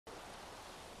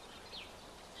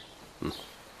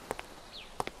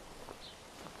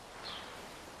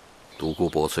独孤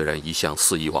博虽然一向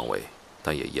肆意妄为，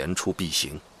但也言出必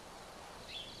行。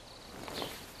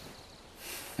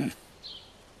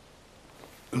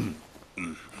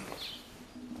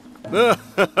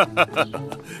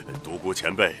独孤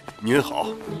前辈，您好。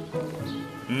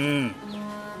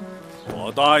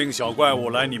我答应小怪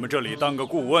物来你们这里当个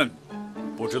顾问，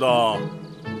不知道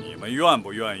你们愿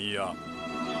不愿意啊？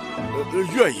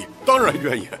愿意，当然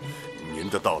愿意。您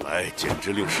的到来简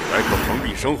直令史莱克蓬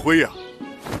荜生辉啊！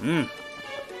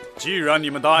既然你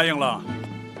们答应了，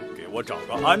给我找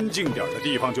个安静点的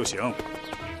地方就行。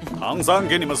唐三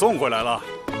给你们送回来了，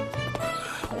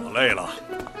我累了，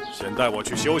先带我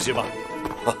去休息吧。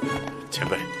前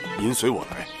辈，您随我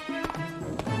来。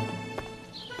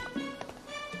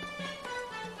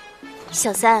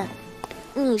小三，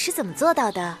你是怎么做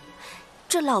到的？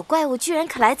这老怪物居然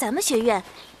肯来咱们学院，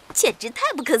简直太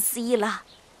不可思议了。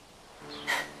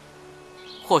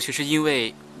或许是因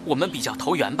为我们比较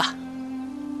投缘吧。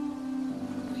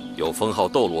有封号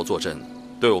斗罗坐镇，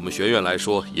对我们学院来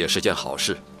说也是件好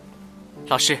事。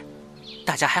老师，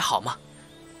大家还好吗？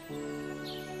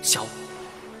小五，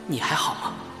你还好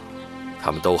吗？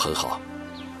他们都很好，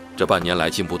这半年来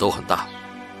进步都很大。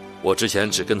我之前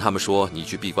只跟他们说你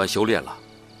去闭关修炼了，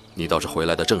你倒是回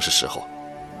来的正是时候。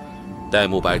戴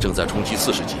沐白正在冲击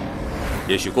40级，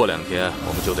也许过2天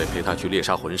我们就得陪他去猎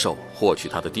杀魂兽，获取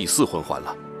他的第4魂环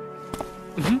了。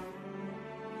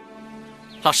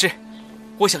老师，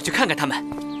我想去看看他们。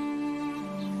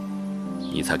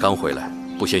你才刚回来，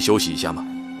不先休息一下吗？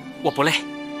我不累，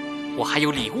我还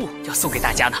有礼物要送给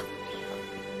大家呢。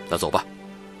那走吧，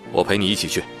我陪你一起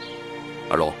去。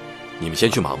二龙，你们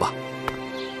先去忙吧。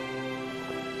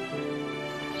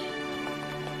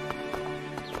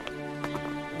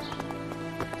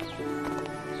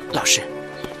老师，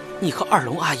你和二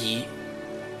龙阿姨……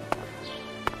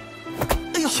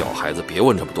哎呦，小孩子别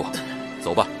问这么多，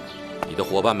走吧。你的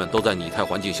伙伴们都在拟态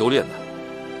环境修炼呢。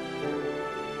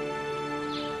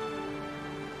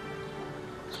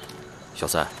小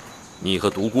三，你和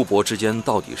独孤博之间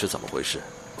到底是怎么回事？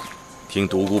听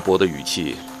独孤博的语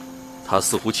气，他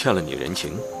似乎欠了你人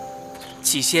情。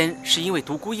起先是因为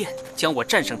独孤雁将我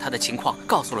战胜他的情况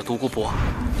告诉了独孤博，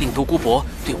令独孤博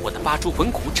对我的8株魂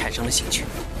骨产生了兴趣，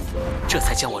这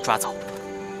才将我抓走。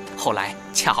后来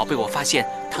恰好被我发现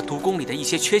他毒功里的一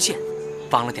些缺陷，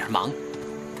帮了点忙，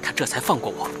他这才放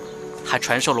过我，还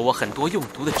传授了我很多用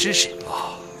毒的知识。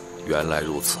原来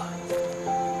如此。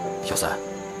小三，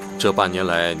这半年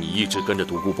来你一直跟着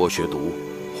独孤博学毒，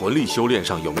魂力修炼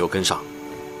上有没有跟上？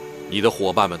你的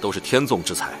伙伴们都是天纵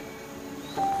之才，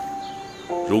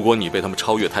如果你被他们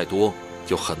超越太多，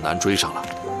就很难追上了。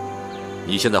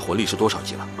你现在魂力是多少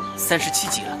级了？37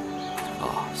级了。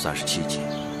37级。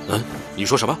你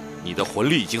说什么？你的魂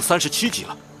力已经37级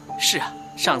了？是啊，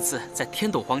上次在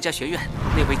天斗皇家学院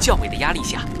那位教委的压力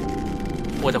下，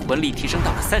我的魂力提升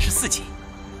到了34级。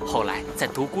后来在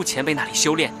独孤前辈那里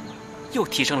修炼，又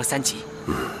提升了3级。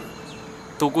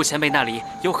独孤前辈那里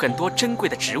有很多珍贵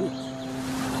的植物，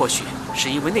或许是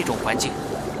因为那种环境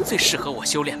最适合我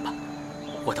修炼吧。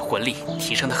我的魂力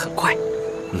提升得很快。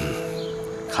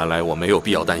看来我没有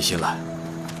必要担心了。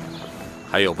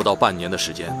还有不到半年的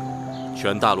时间，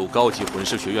全大陆高级魂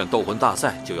师学院斗魂大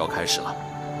赛就要开始了，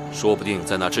说不定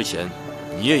在那之前，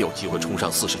你也有机会冲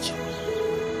上40级。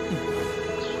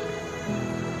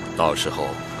到时候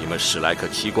你们史莱克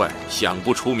7怪想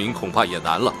不出名恐怕也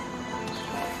难了。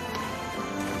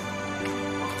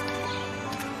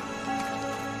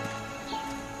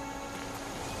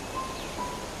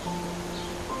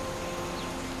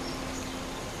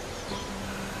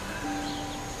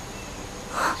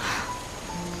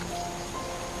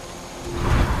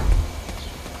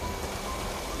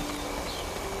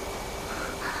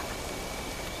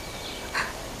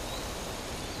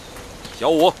小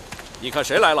五，你看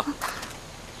谁来了？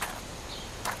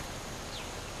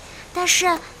大师，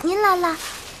您来了。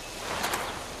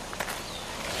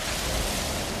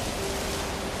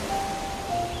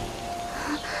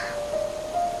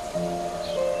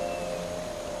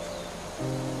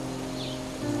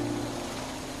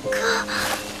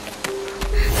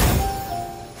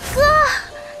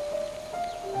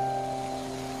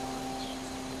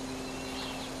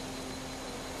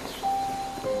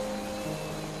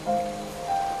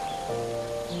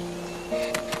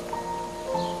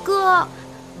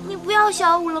你不要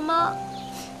小五了吗？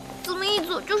怎么一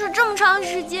走就是这么长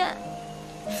时间？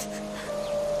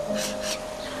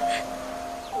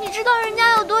你知道人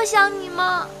家有多想你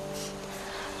吗？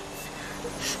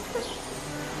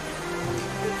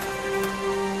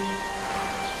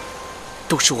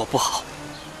都是我不好，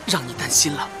让你担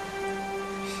心了。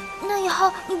那以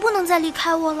后你不能再离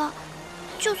开我了，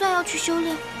就算要去修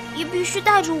炼，也必须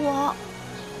带着我。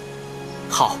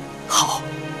好，好，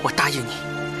我答应你。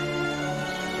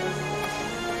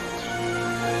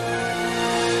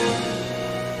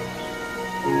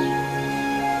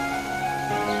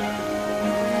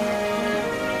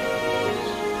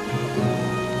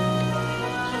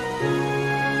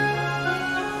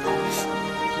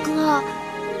哥，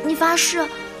你发誓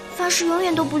永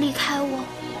远都不离开我。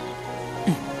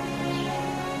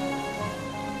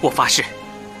我发誓，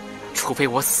除非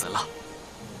我死了，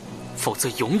否则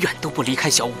永远都不离开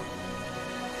小舞。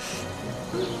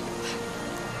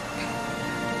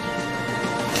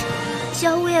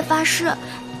小舞也发誓，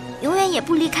永远也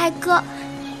不离开哥，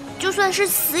就算是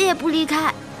死也不离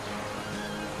开。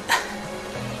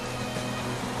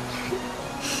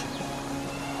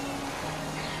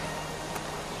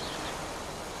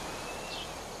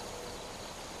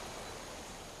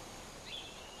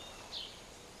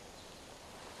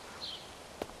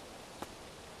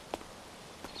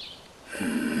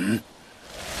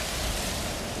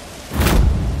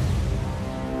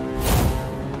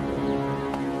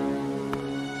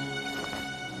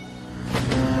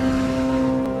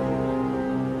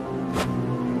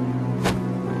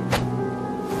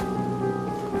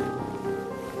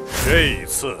这一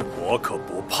次我可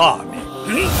不怕你。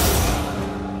你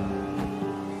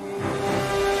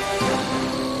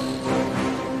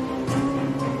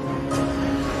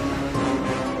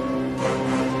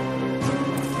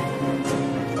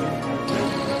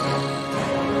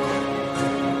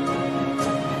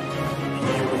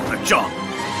我的账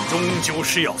终究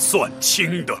是要算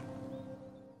清的。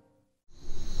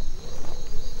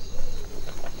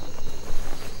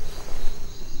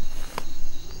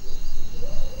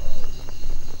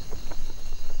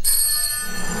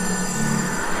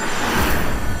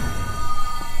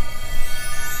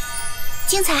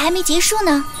精彩还没结束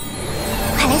呢，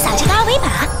快来扫这个二维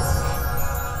码！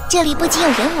这里不仅有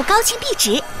人物高清壁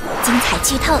纸、精彩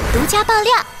剧透、独家爆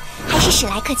料，还是史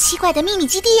莱克7怪的秘密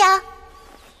基地哦！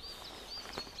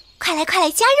快来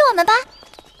加入我们吧！